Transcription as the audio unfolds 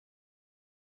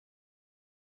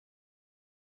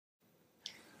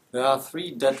There are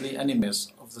three deadly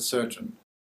enemies of the surgeon.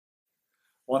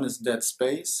 One is dead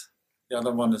space, the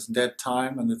other one is dead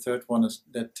time, and the third one is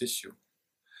dead tissue.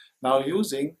 Now,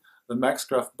 using the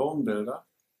maxgraft bone builder,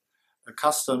 a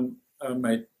custom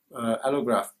made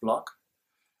allograft block,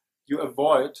 you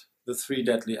avoid the three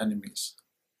deadly enemies.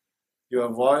 You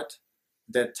avoid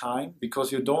dead time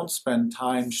because you don't spend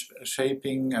time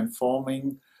shaping and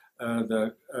forming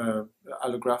the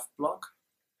allograft block.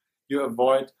 You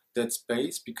avoid dead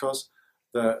space because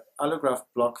the allograft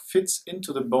block fits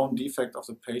into the bone defect of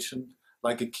the patient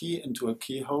like a key into a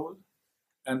keyhole.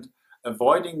 And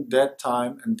avoiding dead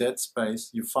time and dead space,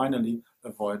 you finally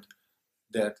avoid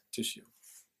dead tissue.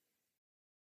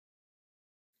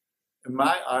 In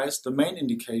my eyes, the main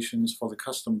indications for the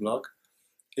custom block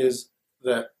is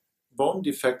the bone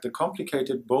defect, the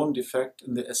complicated bone defect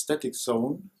in the aesthetic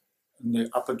zone, in the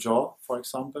upper jaw, for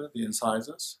example, the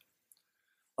incisors.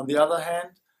 On the other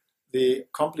hand, the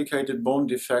complicated bone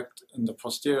defect in the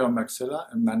posterior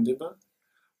maxilla and mandible,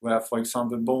 where, for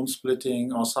example, bone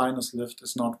splitting or sinus lift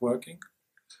is not working.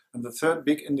 And the third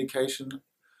big indication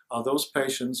are those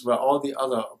patients where all the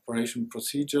other operation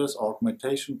procedures or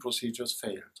augmentation procedures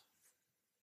failed.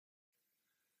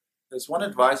 There's one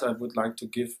advice I would like to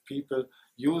give people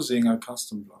using a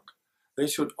custom block. They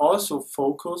should also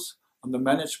focus on the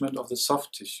management of the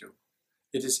soft tissue.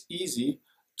 It is easy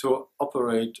to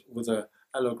operate with an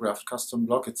allograft custom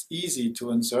block. It's easy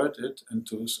to insert it and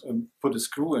to put a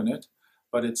screw in it,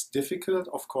 but it's difficult,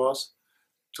 of course,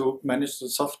 to manage the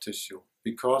soft tissue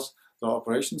because the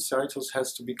operation situs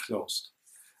has to be closed.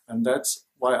 And that's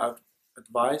why I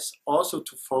advise also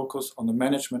to focus on the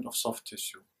management of soft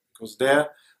tissue, because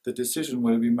there the decision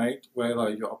will be made whether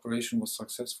your operation was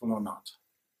successful or not.